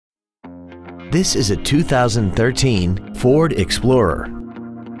This is a 2013 Ford Explorer.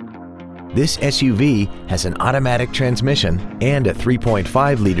 This SUV has an automatic transmission and a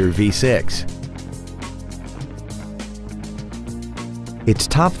 3.5-liter V6. Its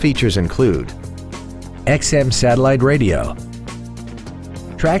top features include XM satellite radio,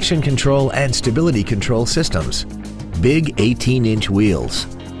 traction control and stability control systems, big 18-inch wheels,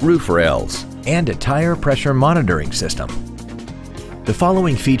 roof rails, and a tire pressure monitoring system. The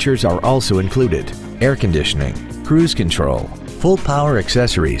following features are also included: air conditioning, cruise control, full power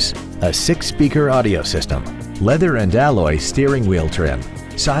accessories, a 6-speaker audio system, leather and alloy steering wheel trim,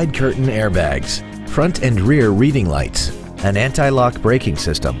 side curtain airbags, front and rear reading lights, an anti-lock braking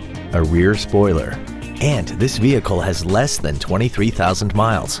system, a rear spoiler, and this vehicle has less than 23,000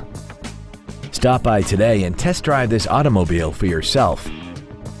 miles. Stop by today and test drive this automobile for yourself.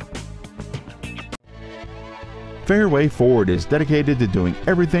 Fairway Ford is dedicated to doing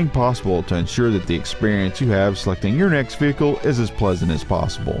everything possible to ensure that the experience you have selecting your next vehicle is as pleasant as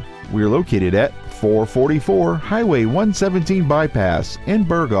possible. We are located at 444 Highway 117 Bypass in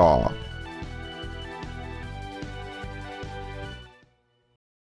Burgaw.